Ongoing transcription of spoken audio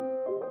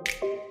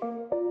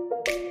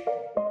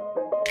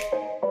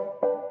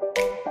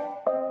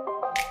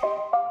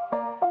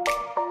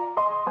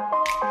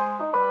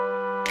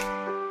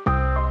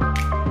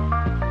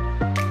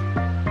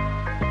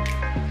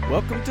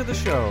Welcome to the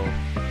show.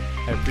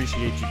 I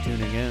appreciate you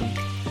tuning in.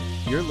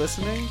 You're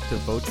listening to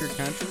Vote Your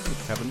Conscience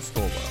with Kevin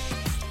Stola.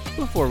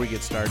 Before we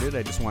get started,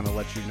 I just want to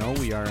let you know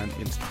we are on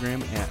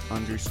Instagram at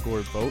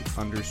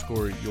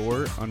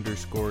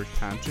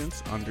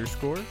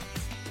 _vote_your_conscience_.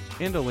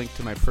 And a link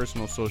to my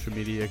personal social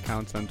media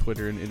accounts on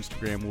Twitter and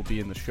Instagram will be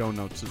in the show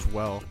notes as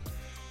well.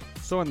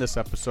 So in this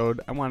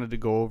episode, I wanted to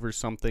go over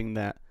something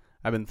that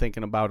I've been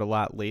thinking about a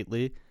lot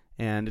lately,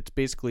 and it's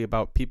basically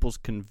about people's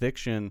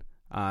conviction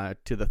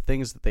to the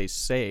things that they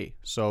say.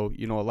 So,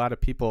 a lot of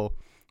people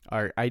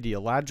are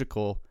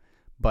ideological,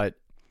 but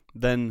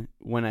then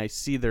when I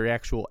see their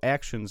actual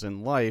actions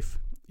in life,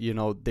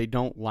 they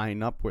don't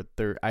line up with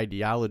their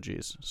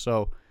ideologies.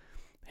 So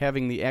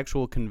having the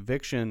actual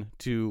conviction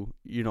to,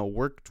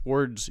 work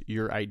towards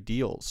your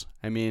ideals.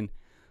 I mean,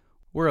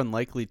 we're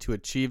unlikely to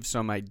achieve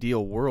some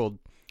ideal world,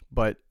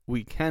 but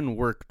we can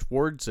work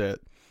towards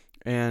it.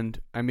 And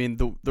I mean,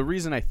 the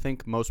reason I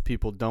think most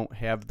people don't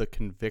have the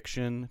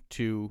conviction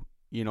to,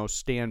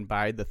 stand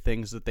by the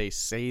things that they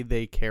say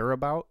they care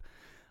about,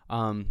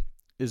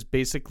 is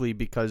basically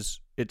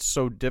because it's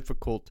so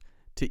difficult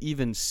to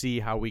even see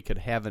how we could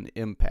have an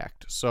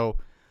impact. So,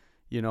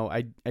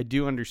 I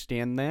do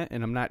understand that,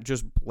 and I'm not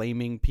just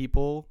blaming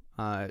people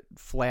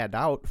flat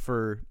out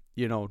for,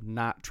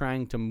 not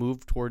trying to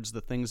move towards the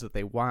things that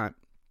they want.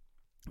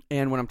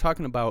 And when I'm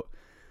talking about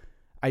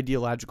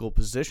ideological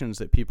positions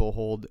that people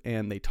hold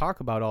and they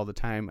talk about all the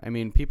time, I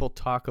mean, people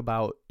talk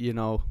about,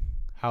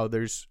 how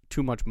there's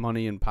too much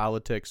money in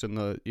politics and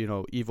the,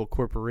 evil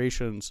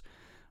corporations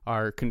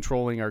are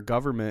controlling our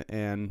government,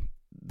 and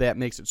that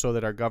makes it so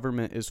that our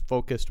government is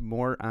focused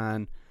more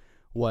on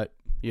what,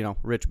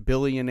 rich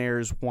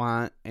billionaires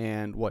want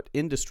and what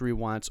industry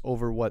wants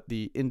over what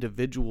the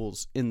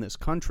individuals in this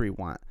country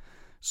want.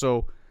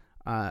 So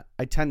I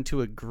tend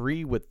to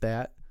agree with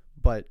that,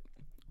 but,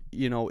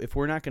 if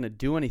we're not going to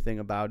do anything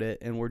about it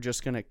and we're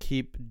just going to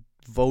keep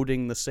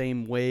voting the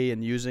same way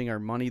and using our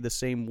money the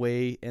same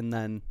way and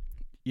then,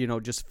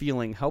 just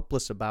feeling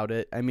helpless about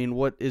it, I mean,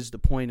 what is the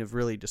point of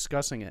really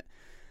discussing it?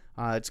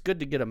 It's good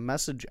to get a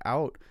message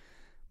out,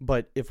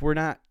 but if we're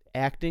not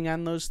acting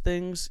on those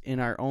things in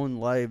our own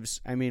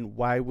lives, I mean,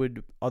 why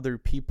would other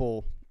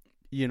people,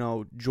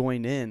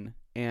 join in?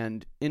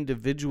 And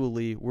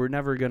individually, we're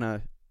never going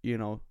to,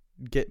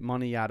 get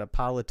money out of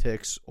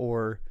politics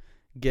or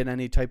get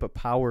any type of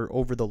power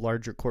over the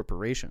larger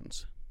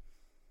corporations.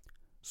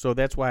 So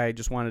that's why I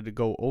just wanted to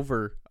go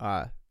over,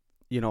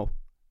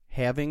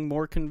 having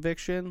more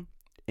conviction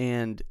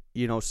and,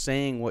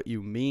 saying what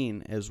you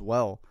mean as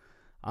well.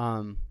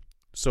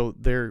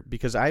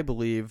 Because I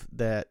believe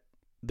that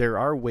there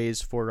are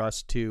ways for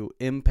us to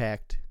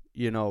impact,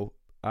 the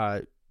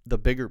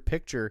bigger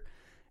picture,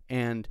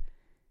 and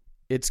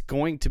it's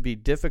going to be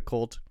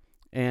difficult,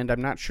 and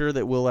I'm not sure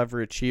that we'll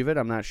ever achieve it.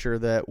 I'm not sure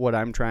that what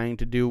I'm trying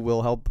to do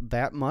will help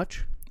that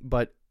much,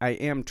 but I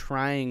am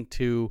trying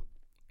to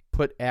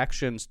put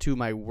actions to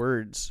my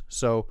words.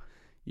 So,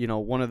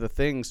 one of the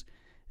things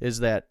is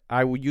that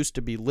I used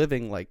to be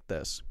living like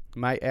this.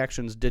 My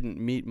actions didn't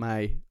meet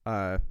my,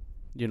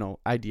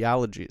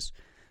 ideologies.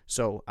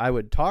 So I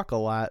would talk a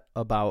lot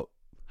about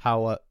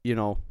how,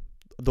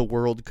 the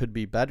world could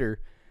be better,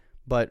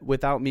 but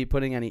without me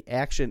putting any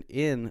action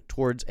in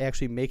towards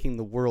actually making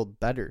the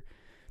world better.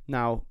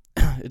 Now,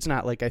 it's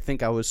not like I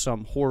think I was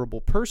some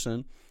horrible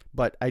person,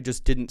 but I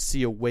just didn't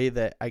see a way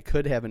that I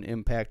could have an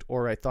impact,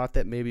 or I thought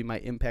that maybe my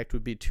impact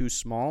would be too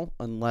small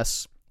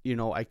unless,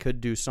 I could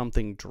do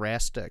something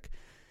drastic.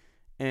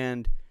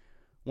 And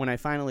when I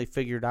finally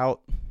figured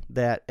out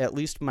that at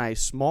least my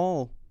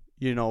small,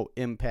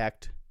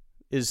 impact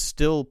is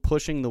still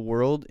pushing the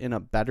world in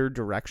a better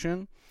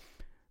direction,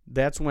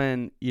 that's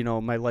when,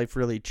 my life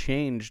really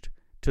changed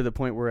to the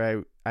point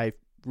where I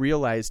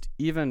realized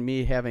even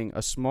me having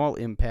a small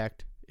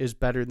impact is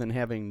better than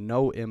having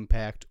no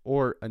impact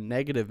or a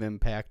negative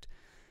impact,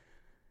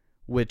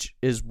 which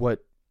is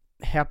what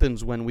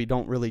happens when we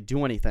don't really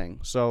do anything.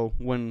 So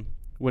when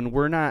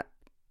we're not,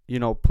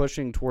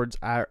 pushing towards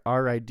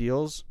our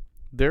ideals,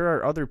 there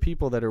are other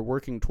people that are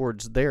working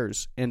towards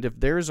theirs. And if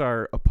theirs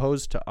are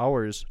opposed to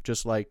ours,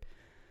 just like,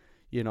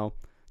 the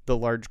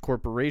large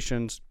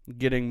corporations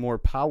getting more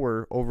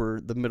power over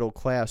the middle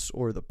class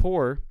or the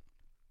poor,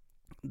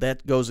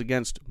 that goes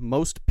against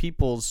most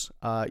people's,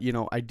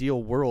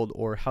 ideal world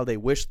or how they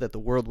wish that the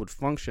world would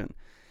function.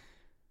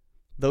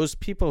 Those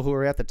people who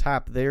are at the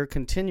top, they're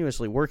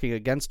continuously working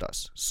against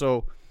us.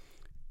 So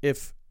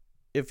if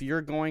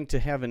you're going to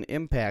have an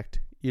impact,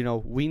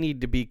 we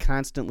need to be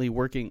constantly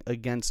working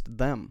against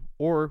them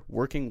or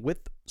working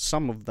with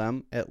some of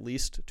them at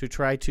least to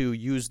try to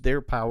use their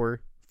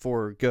power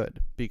for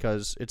good,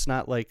 because it's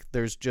not like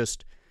there's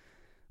just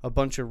a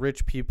bunch of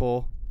rich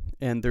people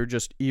and they're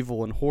just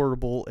evil and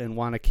horrible and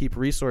want to keep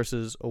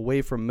resources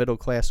away from middle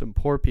class and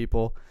poor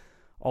people,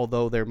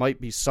 although there might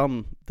be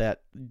some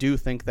that do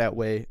think that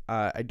way.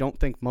 I don't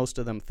think most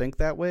of them think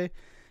that way,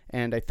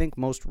 and I think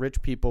most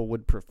rich people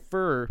would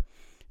prefer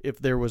if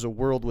there was a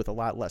world with a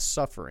lot less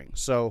suffering.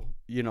 So,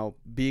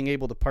 being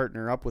able to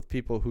partner up with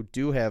people who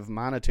do have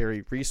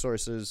monetary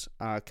resources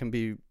can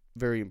be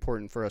very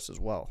important for us as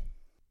well.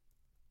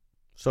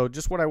 So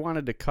just what I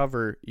wanted to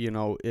cover,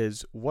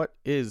 is what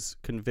is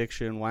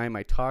conviction? Why am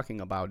I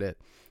talking about it?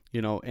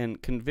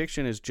 And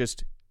conviction is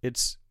just,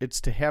 it's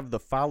to have the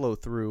follow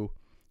through,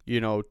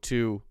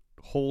 to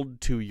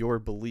hold to your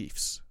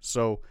beliefs.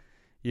 So,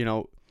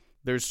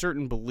 there's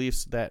certain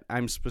beliefs that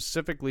I'm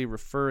specifically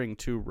referring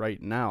to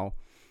right now,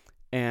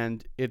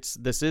 and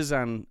this is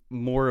on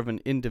more of an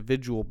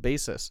individual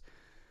basis.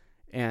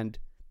 And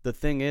the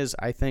thing is,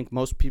 I think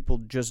most people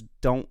just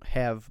don't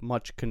have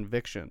much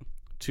conviction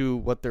to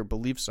what their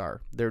beliefs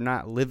are. They're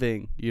not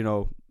living,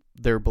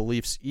 their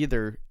beliefs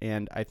either,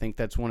 and I think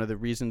that's one of the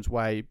reasons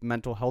why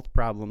mental health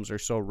problems are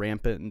so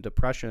rampant and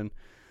depression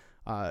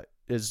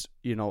is,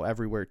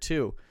 everywhere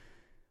too.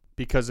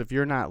 Because if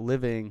you're not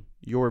living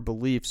your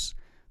beliefs,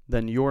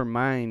 then your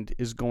mind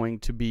is going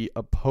to be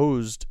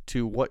opposed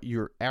to what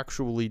you're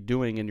actually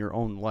doing in your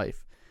own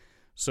life.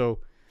 So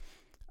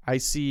I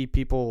see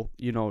people,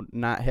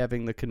 not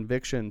having the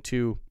conviction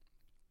to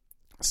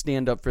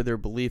stand up for their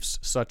beliefs,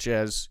 such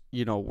as,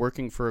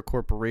 working for a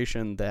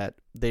corporation that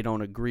they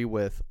don't agree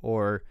with,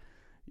 or,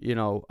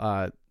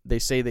 they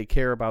say they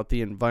care about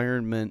the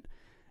environment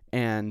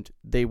and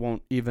they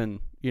won't even,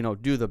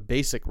 do the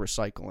basic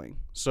recycling.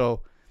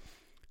 So,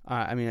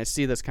 I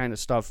see this kind of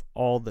stuff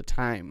all the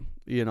time.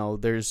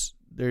 There's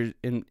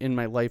in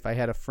my life, I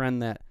had a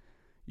friend that,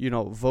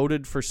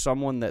 voted for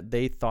someone that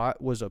they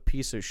thought was a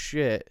piece of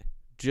shit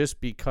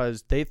just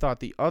because they thought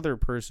the other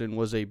person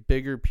was a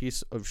bigger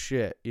piece of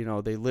shit.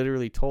 They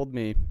literally told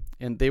me,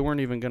 and they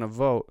weren't even going to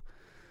vote.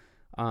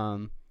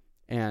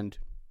 And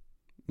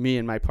me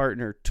and my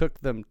partner took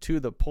them to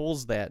the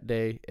polls that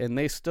day, and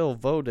they still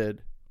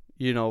voted,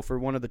 for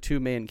one of the two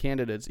main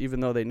candidates, even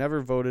though they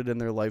never voted in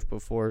their life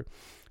before.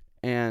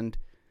 And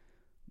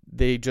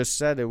they just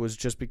said it was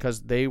just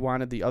because they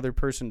wanted the other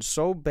person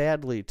so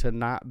badly to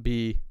not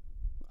be,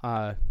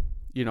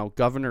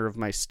 governor of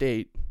my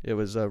state. It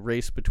was a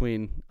race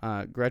between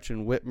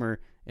Gretchen Whitmer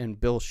and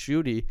Bill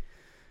Schuette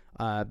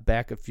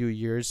back a few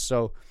years.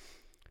 So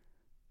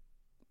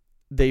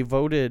they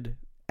voted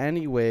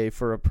anyway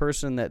for a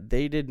person that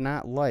they did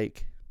not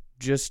like,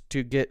 just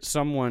to get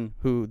someone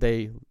who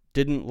they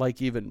didn't like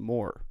even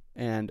more.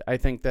 And I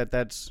think that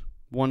that's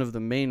one of the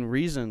main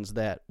reasons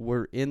that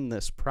we're in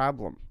this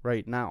problem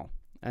right now.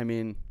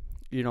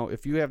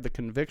 If you have the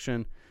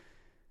conviction,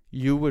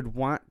 you would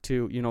want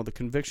to, the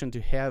conviction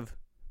to have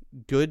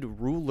good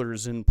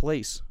rulers in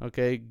place,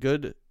 okay?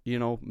 Good,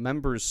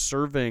 members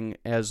serving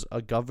as a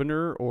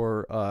governor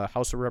or a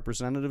House of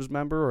Representatives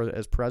member or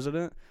as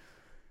president.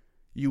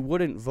 You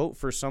wouldn't vote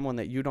for someone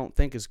that you don't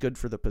think is good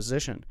for the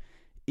position,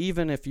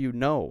 even if you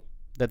know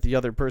that the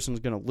other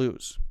person's going to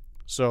lose.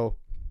 So,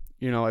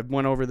 I've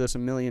went over this a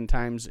million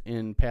times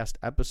in past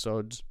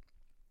episodes,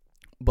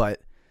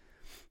 but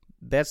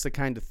that's the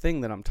kind of thing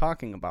that I'm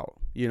talking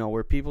about,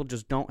 where people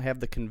just don't have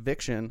the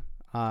conviction.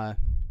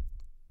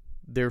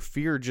 Their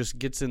fear just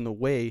gets in the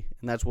way,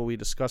 and that's what we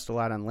discussed a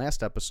lot on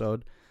last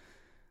episode.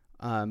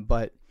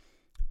 But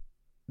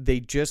they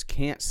just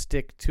can't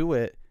stick to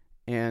it,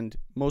 and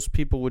most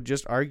people would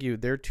just argue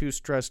they're too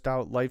stressed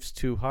out, life's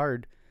too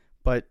hard.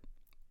 But,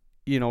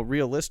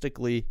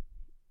 realistically,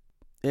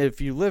 if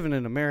you live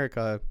in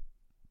America,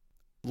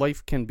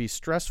 life can be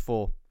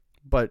stressful,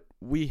 but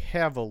we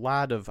have a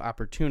lot of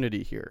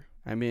opportunity here.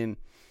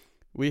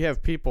 We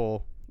have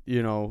people,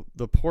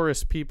 the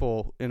poorest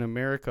people in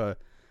America,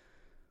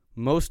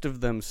 most of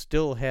them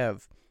still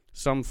have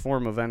some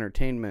form of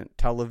entertainment,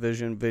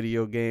 television,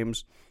 video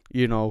games.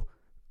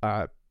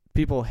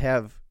 People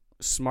have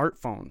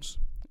smartphones,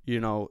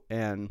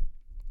 and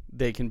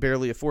they can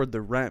barely afford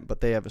the rent, but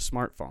they have a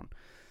smartphone.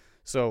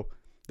 So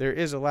there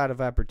is a lot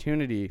of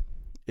opportunity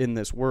in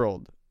this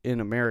world, in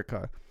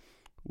America.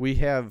 We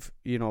have,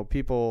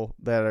 people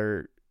that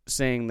are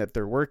saying that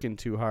they're working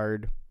too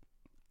hard,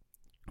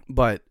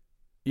 but,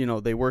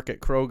 they work at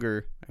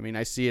Kroger.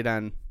 I see it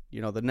on,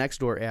 the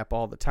Nextdoor app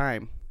all the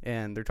time,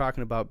 and they're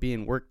talking about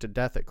being worked to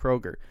death at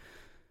Kroger.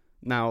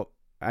 Now,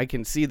 I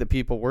can see the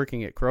people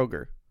working at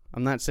Kroger.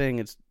 I'm not saying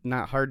it's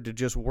not hard to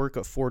just work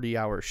a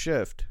 40-hour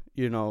shift,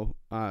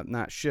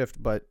 not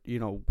shift, but,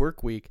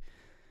 work week.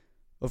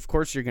 Of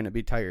course you're going to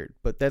be tired,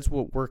 but that's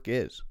what work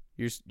is.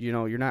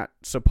 You're not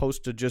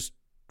supposed to just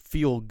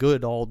feel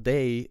good all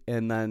day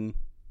and then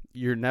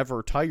you're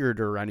never tired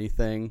or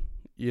anything,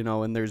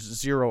 and there's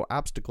zero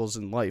obstacles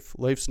in life.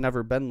 Life's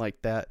never been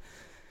like that.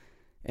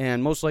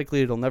 And most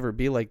likely it'll never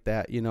be like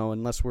that,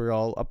 unless we're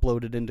all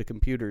uploaded into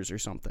computers or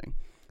something.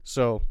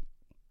 So,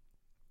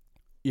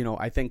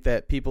 I think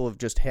that people have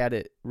just had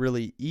it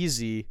really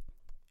easy,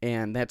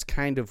 and that's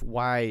kind of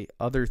why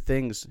other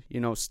things,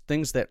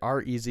 things that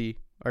are easy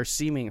are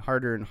seeming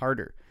harder and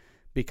harder,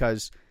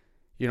 because,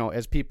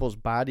 as people's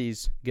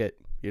bodies get,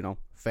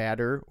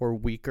 fatter or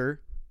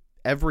weaker,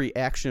 every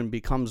action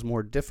becomes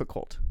more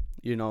difficult.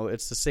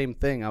 It's the same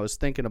thing. I was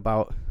thinking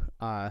about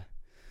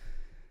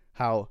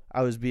how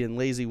I was being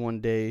lazy one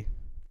day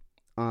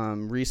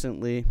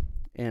recently,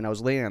 and I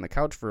was laying on the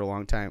couch for a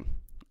long time,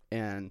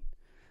 and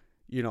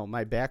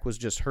my back was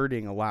just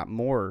hurting a lot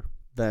more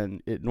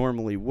than it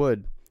normally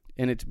would,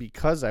 And it's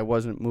because I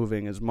wasn't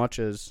moving as much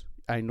as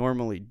I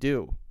normally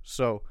do.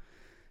 So,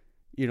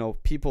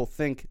 people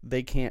think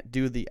they can't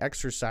do the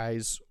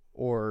exercise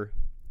or,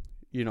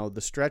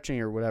 the stretching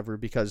or whatever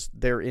because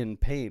they're in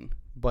pain.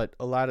 But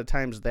a lot of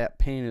times that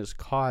pain is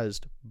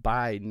caused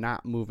by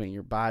not moving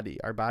your body.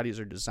 Our bodies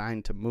are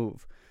designed to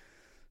move.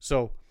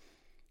 So,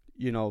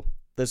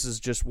 this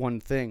is just one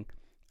thing.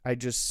 I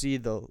just see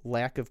the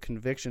lack of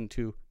conviction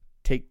to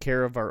take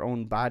care of our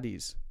own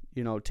bodies,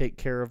 take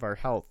care of our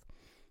health.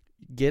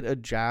 Get a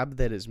job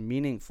that is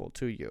meaningful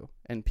to you.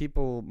 And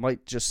people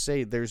might just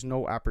say there's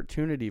no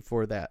opportunity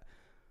for that.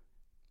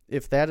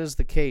 If that is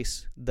the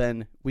case,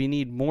 then we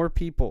need more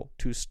people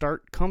to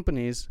start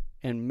companies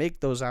and make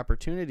those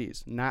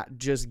opportunities, not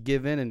just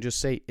give in and just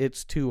say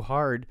it's too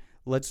hard.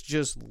 Let's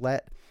just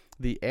let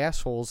the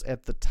assholes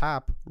at the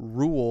top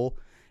rule,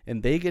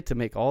 and they get to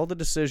make all the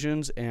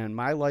decisions, and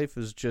my life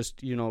is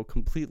just,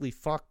 completely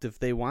fucked if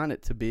they want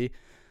it to be.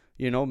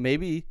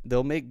 Maybe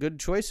they'll make good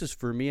choices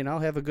for me and I'll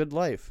have a good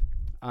life.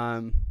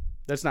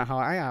 That's not how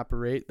I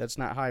operate. That's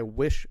not how I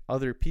wish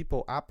other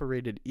people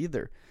operated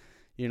either.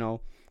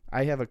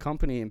 I have a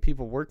company and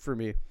people work for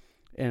me,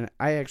 and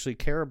I actually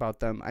care about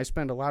them. I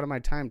spend a lot of my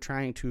time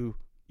trying to,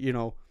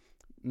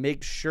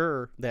 make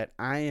sure that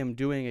I am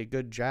doing a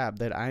good job,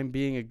 that I'm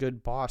being a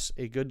good boss,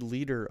 a good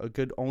leader, a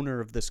good owner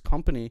of this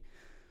company,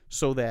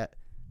 so that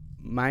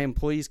my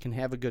employees can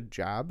have a good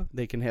job.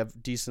 They can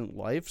have decent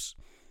lives.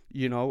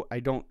 I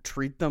don't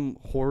treat them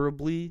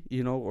horribly,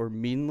 or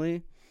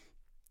meanly.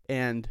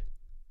 And,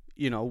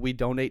 we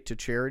donate to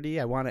charity.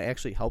 I want to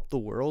actually help the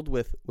world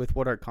with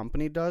what our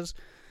company does.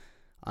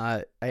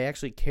 I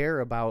actually care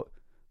about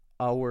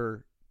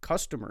our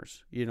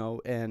customers,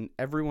 and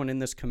everyone in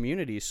this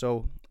community.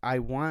 So I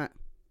want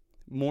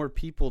more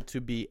people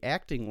to be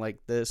acting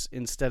like this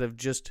instead of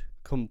just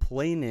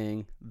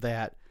complaining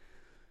that,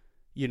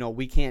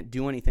 we can't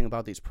do anything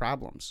about these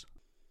problems.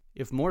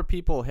 If more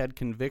people had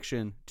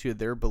conviction to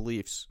their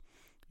beliefs,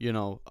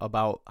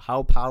 about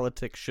how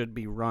politics should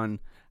be run,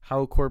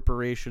 how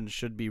corporations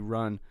should be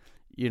run,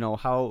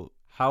 how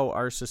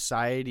our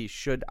society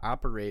should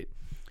operate,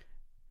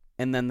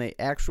 and then they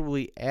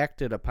actually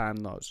acted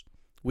upon those,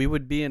 we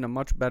would be in a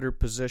much better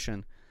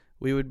position.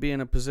 We would be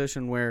in a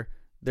position where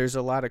there's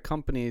a lot of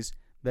companies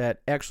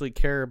that actually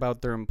care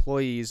about their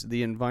employees,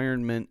 the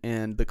environment,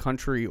 and the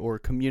country or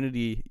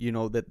community,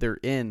 that they're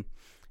in.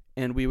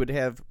 And we would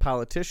have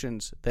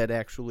politicians that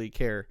actually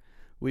care.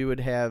 We would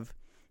have,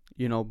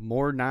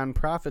 more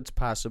nonprofits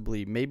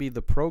possibly. Maybe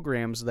the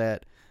programs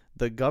that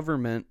the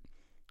government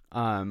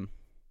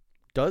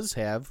does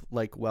have,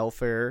 like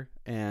welfare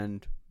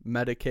and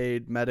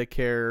Medicaid,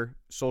 Medicare,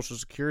 Social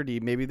Security,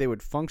 maybe they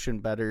would function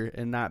better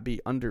and not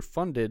be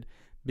underfunded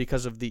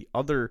because of the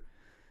other,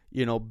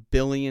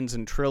 billions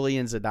and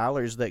trillions of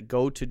dollars that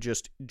go to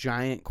just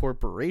giant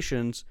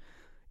corporations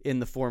in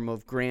the form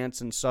of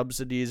grants and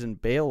subsidies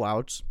and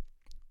bailouts,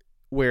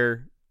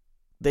 where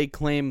they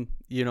claim,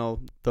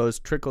 those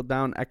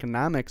trickle-down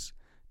economics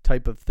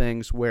type of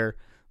things where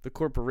the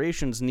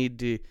corporations need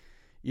to,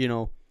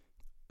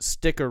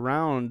 stick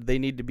around, they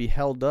need to be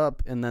held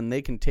up, and then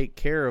they can take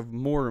care of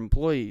more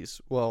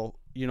employees. Well,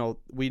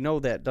 we know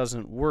that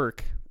doesn't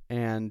work,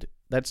 and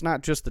that's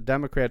not just the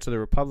Democrats or the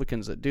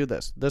Republicans that do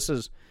this. This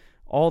is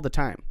all the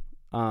time.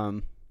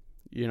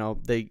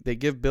 They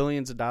give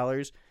billions of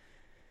dollars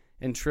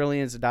and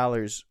trillions of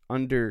dollars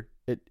under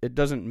it. It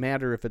doesn't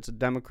matter if it's a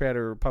Democrat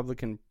or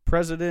Republican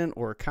president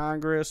or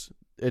Congress.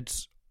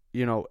 It's,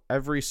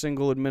 every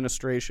single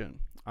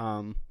administration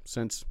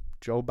since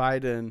Joe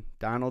Biden,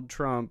 Donald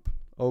Trump,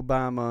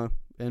 Obama,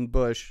 and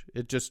Bush.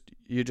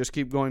 You just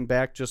keep going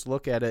back. Just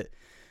look at it.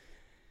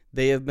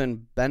 They have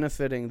been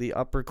benefiting the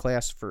upper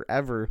class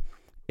forever,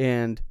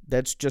 and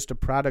that's just a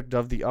product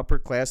of the upper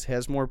class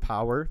has more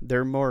power.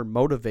 They're more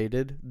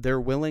motivated. They're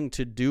willing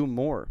to do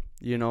more.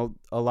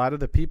 A lot of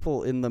the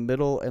people in the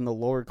middle and the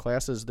lower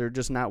classes, they're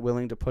just not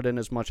willing to put in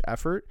as much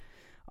effort.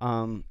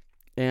 And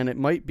it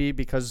might be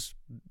because,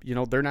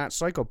 they're not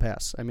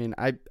psychopaths. I mean,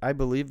 I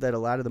believe that a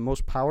lot of the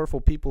most powerful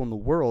people in the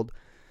world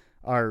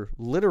are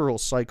literal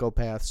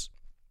psychopaths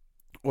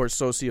or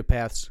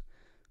sociopaths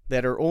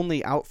that are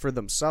only out for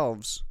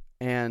themselves,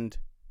 and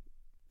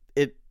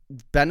it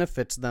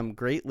benefits them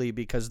greatly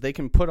because they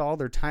can put all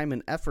their time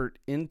and effort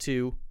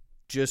into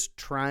just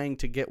trying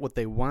to get what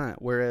they want,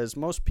 whereas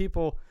most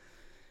people,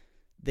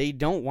 they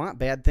don't want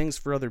bad things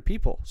for other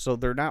people, so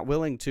they're not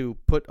willing to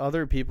put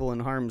other people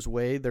in harm's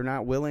way. They're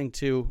not willing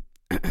to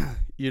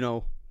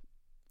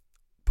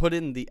put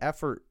in the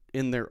effort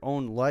in their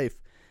own life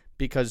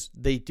because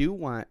they do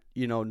want,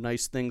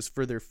 nice things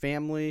for their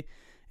family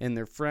and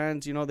their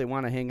friends. They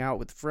want to hang out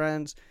with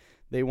friends.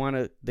 They want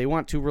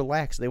to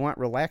relax. They want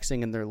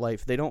relaxing in their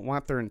life. They don't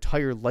want their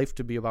entire life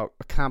to be about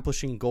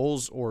accomplishing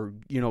goals or,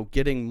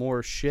 getting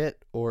more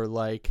shit or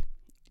like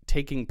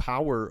taking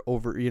power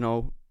over,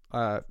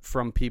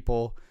 from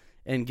people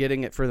and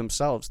getting it for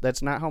themselves.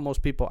 That's not how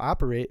most people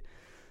operate.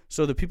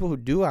 So the people who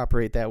do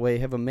operate that way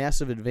have a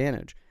massive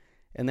advantage.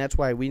 And that's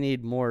why we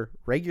need more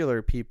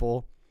regular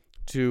people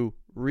to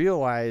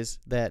realize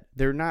that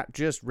they're not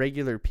just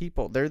regular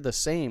people. They're the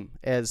same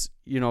as,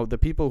 the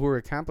people who are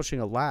accomplishing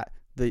a lot.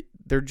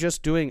 They're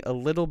just doing a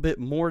little bit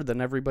more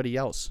than everybody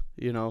else,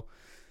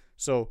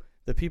 So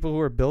the people who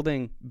are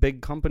building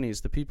big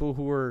companies, the people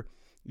who are,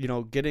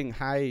 getting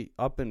high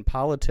up in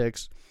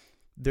politics,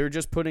 they're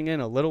just putting in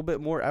a little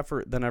bit more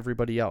effort than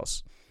everybody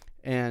else.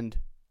 And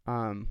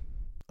a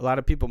lot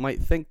of people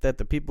might think that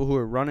the people who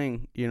are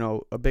running,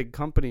 a big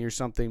company or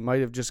something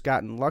might have just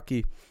gotten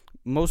lucky.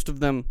 Most of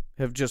them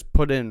have just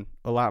put in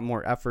a lot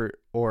more effort,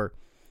 or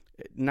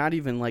not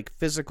even like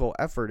physical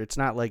effort. It's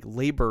not like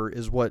labor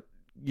is what,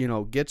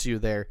 gets you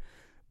there,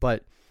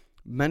 but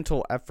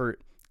mental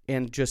effort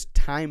and just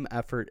time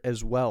effort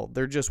as well.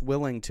 They're just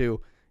willing to,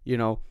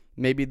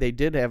 maybe they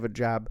did have a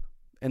job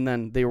and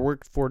then they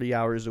worked 40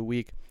 hours a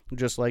week,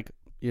 just like,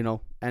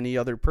 any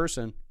other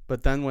person.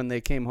 But then when they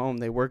came home,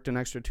 they worked an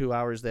extra 2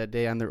 hours that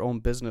day on their own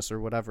business or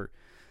whatever.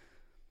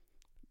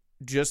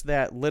 Just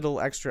that little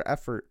extra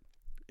effort,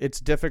 it's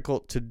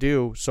difficult to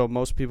do, so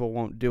most people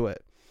won't do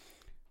it.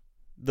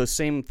 The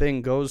same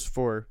thing goes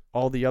for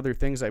all the other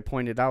things I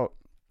pointed out,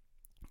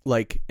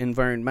 like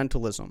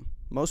environmentalism.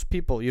 Most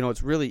people,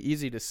 it's really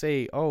easy to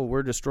say, oh,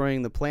 we're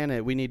destroying the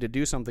planet, we need to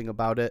do something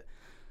about it.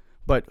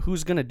 But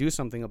who's going to do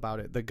something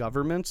about it? The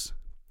governments?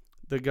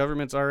 The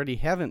governments already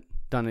haven't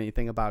done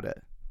anything about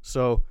it.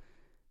 So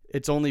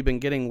it's only been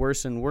getting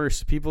worse and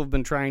worse. People have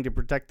been trying to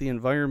protect the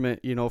environment,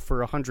 for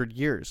 100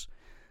 years,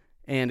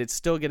 and it's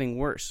still getting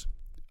worse.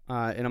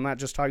 And I'm not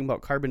just talking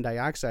about carbon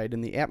dioxide in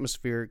the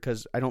atmosphere,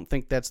 because I don't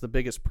think that's the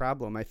biggest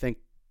problem. I think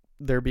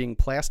there being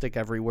plastic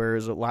everywhere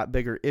is a lot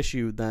bigger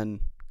issue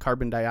than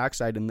carbon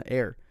dioxide in the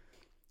air.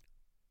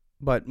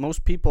 But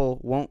most people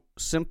won't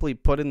simply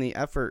put in the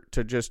effort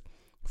to just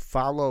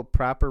follow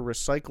proper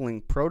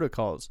recycling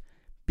protocols,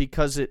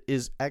 because it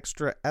is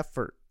extra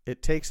effort.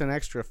 It takes an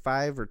extra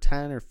 5 or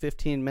 10 or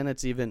 15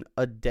 minutes even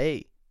a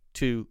day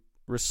to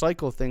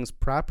recycle things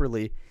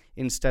properly,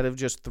 instead of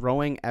just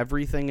throwing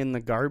everything in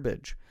the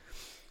garbage.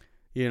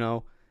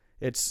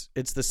 It's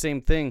the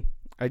same thing.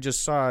 I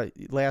just saw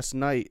last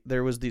night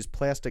there was these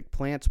plastic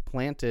plants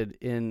planted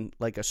in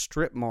like a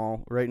strip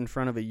mall right in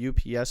front of a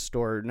UPS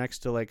store next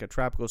to like a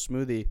tropical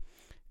smoothie,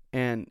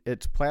 and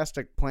it's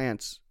plastic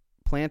plants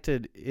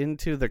planted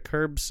into the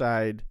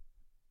curbside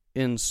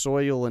in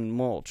soil and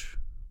mulch.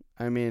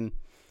 I mean,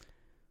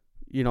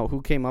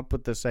 who came up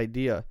with this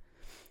idea?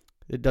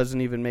 It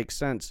doesn't even make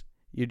sense.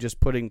 You're just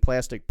putting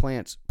plastic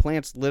plants.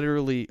 Plants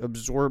literally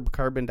absorb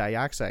carbon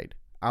dioxide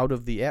out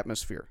of the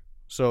atmosphere.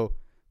 So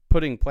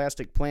putting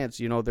plastic plants,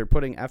 they're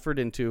putting effort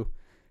into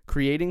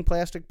creating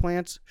plastic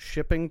plants,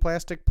 shipping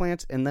plastic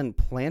plants, and then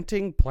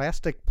planting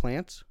plastic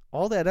plants.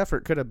 All that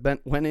effort could have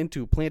went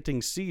into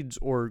planting seeds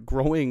or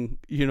growing,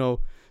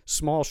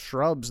 small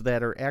shrubs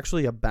that are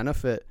actually a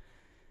benefit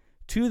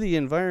to the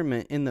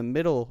environment in the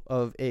middle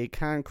of a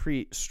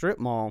concrete strip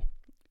mall.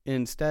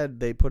 Instead,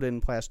 they put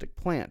in plastic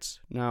plants.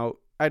 Now,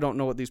 I don't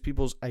know what these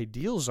people's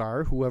ideals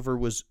are, whoever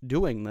was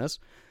doing this,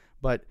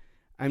 but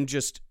I'm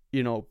just,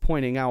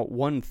 pointing out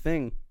one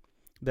thing,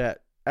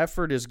 that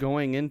effort is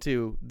going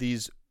into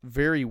these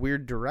very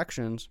weird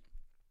directions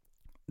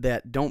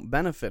that don't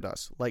benefit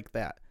us like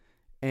that.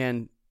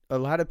 And a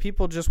lot of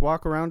people just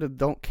walk around and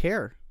don't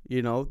care.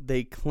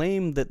 They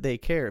claim that they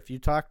care. If you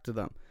talk to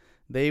them,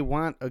 they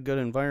want a good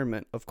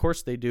environment. Of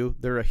course they do.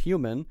 They're a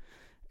human,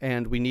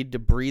 and we need to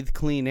breathe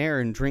clean air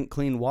and drink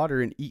clean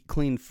water and eat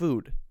clean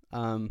food.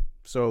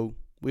 So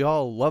we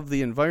all love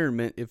the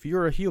environment. If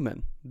you're a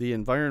human, the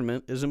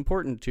environment is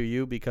important to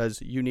you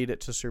because you need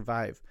it to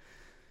survive.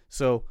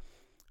 So,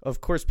 of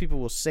course, people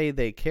will say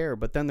they care,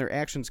 but then their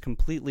actions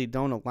completely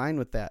don't align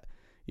with that,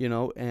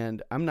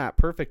 and I'm not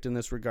perfect in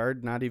this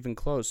regard, not even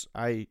close.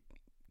 I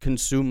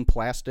consume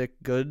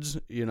plastic goods,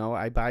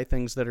 I buy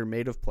things that are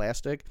made of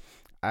plastic.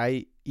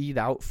 I eat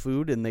out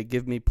food and they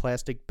give me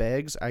plastic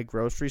bags. I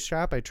grocery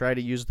shop. I try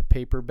to use the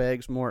paper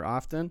bags more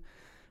often,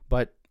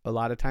 but a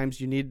lot of times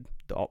you need,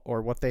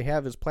 or what they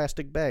have is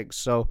plastic bags.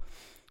 So,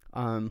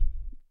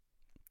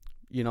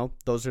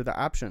 those are the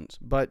options.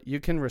 But you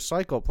can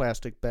recycle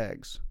plastic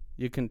bags.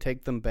 You can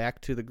take them back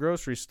to the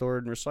grocery store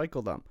and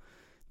recycle them.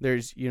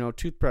 There's,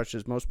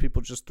 toothbrushes. Most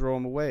people just throw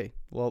them away.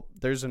 Well,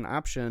 there's an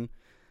option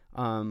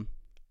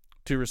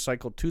to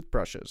recycle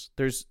toothbrushes.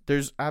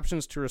 There's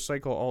options to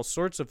recycle all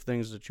sorts of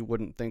things that you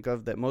wouldn't think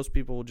of, that most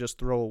people will just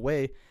throw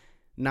away,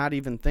 not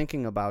even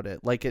thinking about it.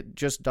 Like, it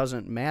just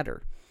doesn't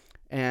matter.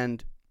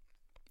 And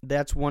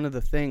that's one of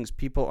the things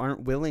people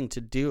aren't willing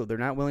to do. They're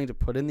not willing to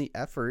put in the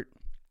effort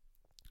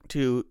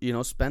to,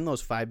 spend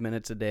those 5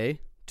 minutes a day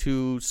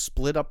to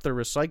split up the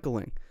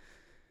recycling,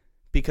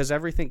 because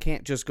everything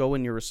can't just go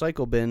in your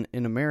recycle bin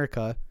in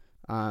America.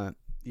 I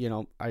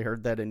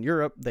heard that in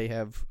Europe they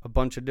have a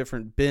bunch of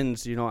different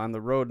bins, on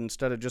the road,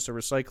 instead of just a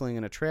recycling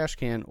and a trash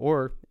can,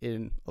 or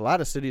in a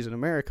lot of cities in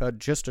America,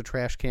 just a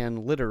trash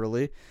can,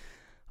 literally.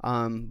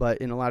 But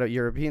in a lot of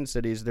European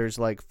cities, there's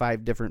like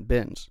 5 different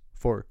bins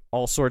for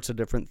all sorts of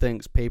different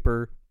things: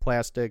 paper,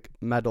 plastic,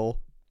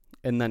 metal,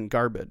 and then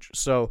garbage.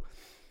 So,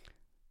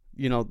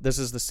 this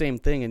is the same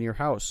thing in your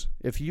house.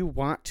 If you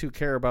want to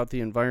care about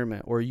the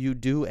environment, or you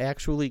do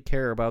actually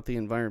care about the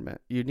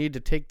environment, you need to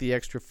take the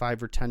extra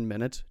 5 or 10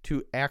 minutes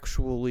to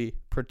actually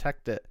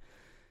protect it.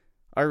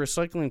 Our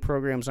recycling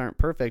programs aren't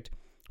perfect,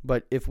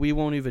 but if we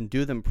won't even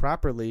do them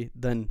properly,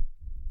 then,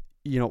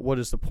 what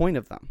is the point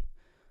of them?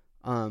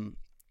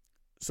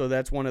 So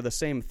that's one of the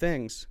same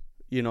things,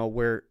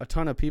 where a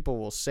ton of people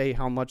will say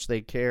how much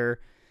they care,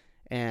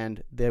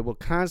 and they will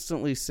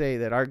constantly say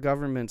that our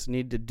governments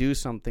need to do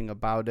something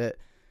about it,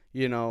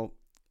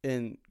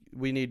 and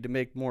we need to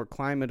make more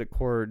climate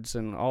accords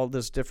and all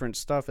this different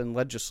stuff and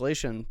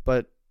legislation,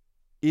 but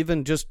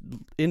even just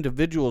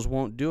individuals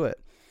won't do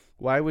it.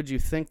 Why would you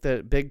think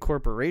that big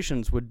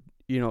corporations would,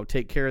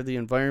 take care of the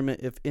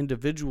environment if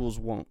individuals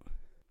won't?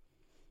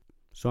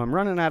 So I'm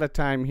running out of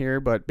time here,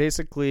 but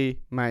basically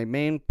my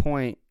main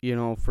point,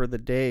 for the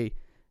day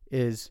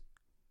is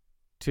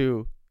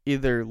to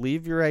either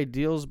leave your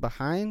ideals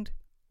behind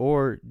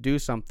or do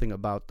something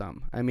about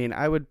them. I mean,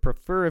 I would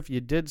prefer if you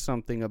did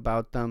something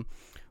about them,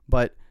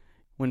 but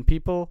when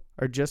people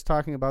are just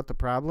talking about the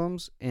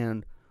problems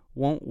and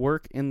won't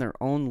work in their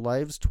own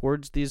lives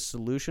towards these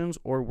solutions,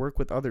 or work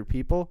with other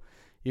people,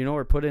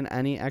 or put in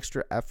any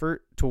extra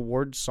effort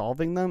towards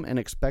solving them and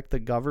expect the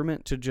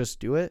government to just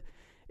do it,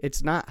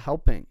 it's not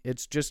helping.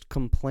 It's just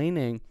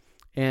complaining,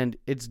 and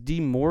it's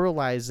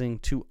demoralizing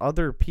to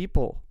other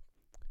people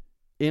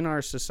in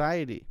our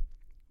society.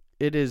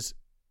 It is,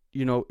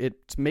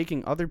 it's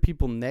making other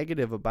people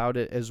negative about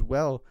it as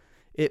well.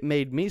 It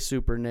made me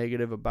super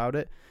negative about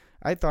it.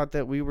 I thought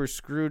that we were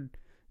screwed,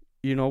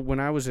 when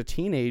I was a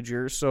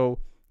teenager, so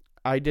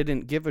I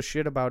didn't give a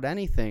shit about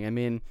anything. I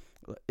mean,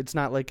 it's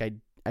not like I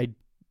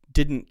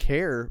didn't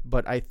care,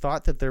 but I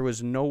thought that there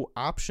was no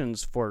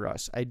options for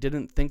us. I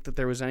didn't think that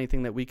there was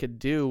anything that we could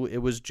do. It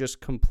was just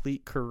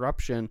complete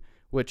corruption,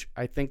 which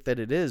I think that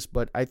it is,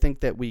 but I think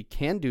that we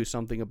can do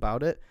something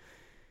about it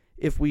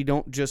if we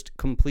don't just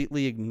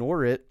completely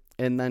ignore it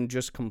and then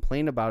just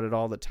complain about it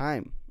all the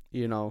time,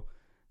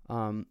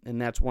 and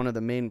that's one of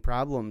the main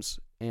problems.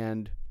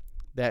 And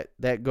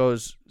that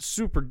goes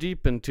super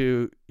deep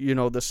into,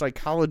 the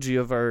psychology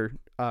of our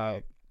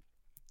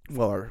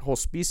whole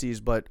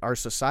species, but our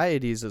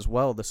societies as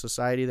well. The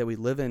society that we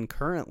live in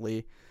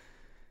currently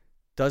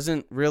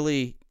doesn't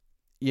really,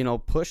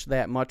 push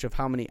that much of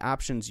how many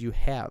options you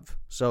have.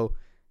 So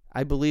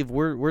I believe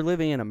we're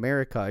living in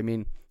America. I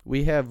mean,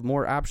 we have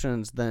more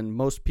options than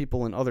most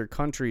people in other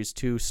countries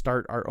to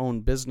start our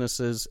own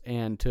businesses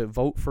and to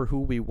vote for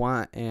who we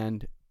want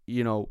and,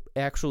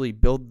 actually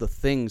build the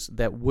things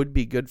that would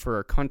be good for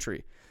our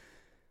country.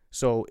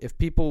 So if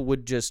people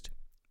would just,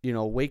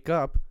 wake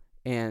up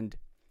and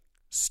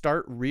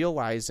start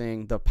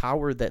realizing the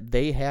power that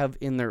they have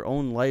in their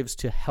own lives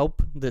to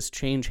help this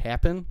change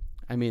happen.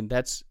 I mean,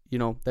 that's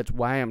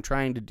why I'm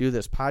trying to do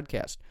this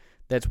podcast.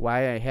 That's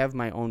why I have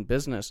my own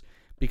business,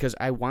 because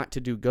I want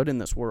to do good in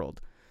this world.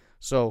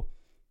 So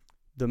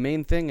the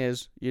main thing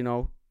is,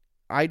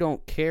 I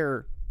don't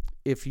care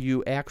if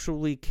you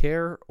actually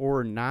care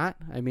or not.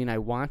 I mean, I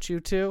want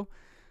you to,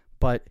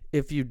 but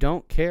if you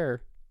don't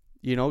care,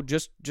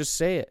 just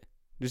say it.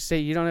 Just say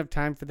you don't have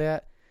time for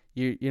that.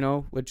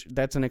 Which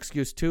that's an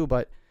excuse too,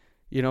 but,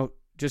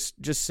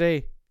 just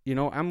say,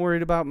 I'm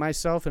worried about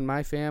myself and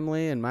my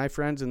family and my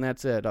friends, and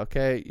that's it.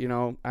 Okay.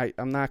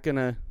 I'm not going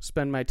to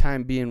spend my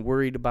time being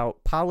worried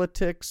about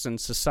politics and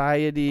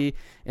society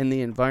and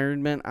the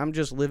environment. I'm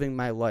just living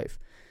my life.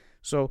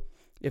 So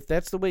if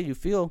that's the way you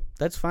feel,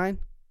 that's fine.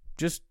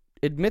 Just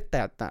admit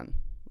that then,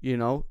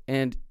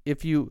 and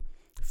if you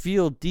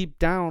feel deep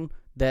down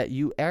that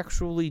you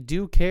actually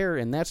do care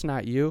and that's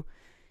not you,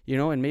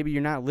 and maybe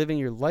you're not living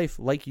your life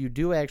like you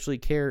do actually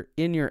care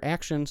in your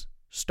actions,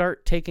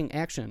 start taking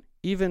action,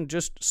 even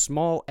just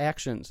small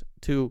actions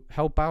to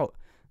help out.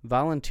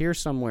 Volunteer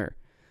somewhere,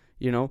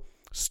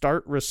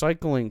 start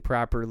recycling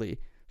properly,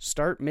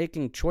 start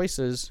making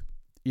choices,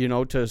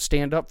 to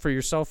stand up for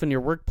yourself in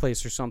your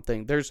workplace or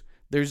something. There's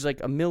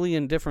like a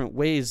million different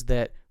ways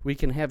that we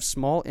can have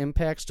small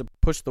impacts to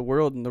push the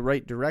world in the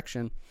right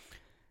direction.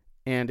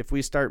 And if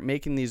we start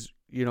making these,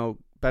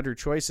 better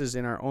choices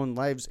in our own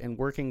lives and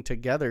working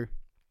together,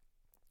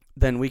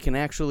 then we can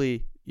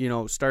actually,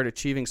 start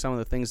achieving some of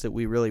the things that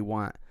we really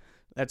want.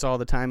 That's all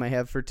the time I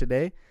have for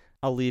today.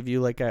 I'll leave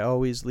you like I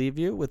always leave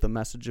you, with a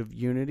message of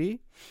unity.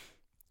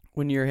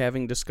 When you're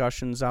having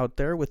discussions out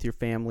there with your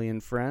family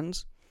and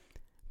friends,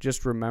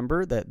 just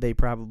remember that they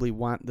probably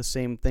want the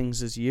same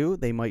things as you.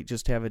 They might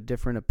just have a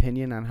different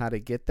opinion on how to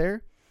get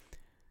there.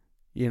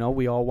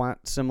 We all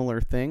want similar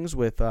things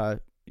with,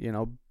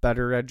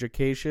 better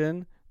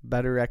education,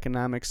 better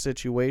economic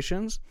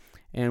situations,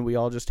 and we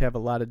all just have a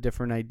lot of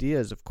different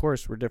ideas. Of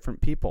course, we're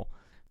different people.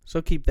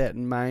 So keep that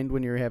in mind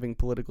when you're having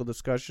political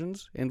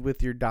discussions and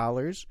with your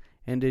dollars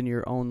and in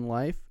your own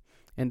life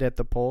and at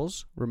the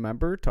polls.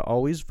 Remember to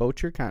always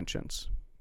vote your conscience.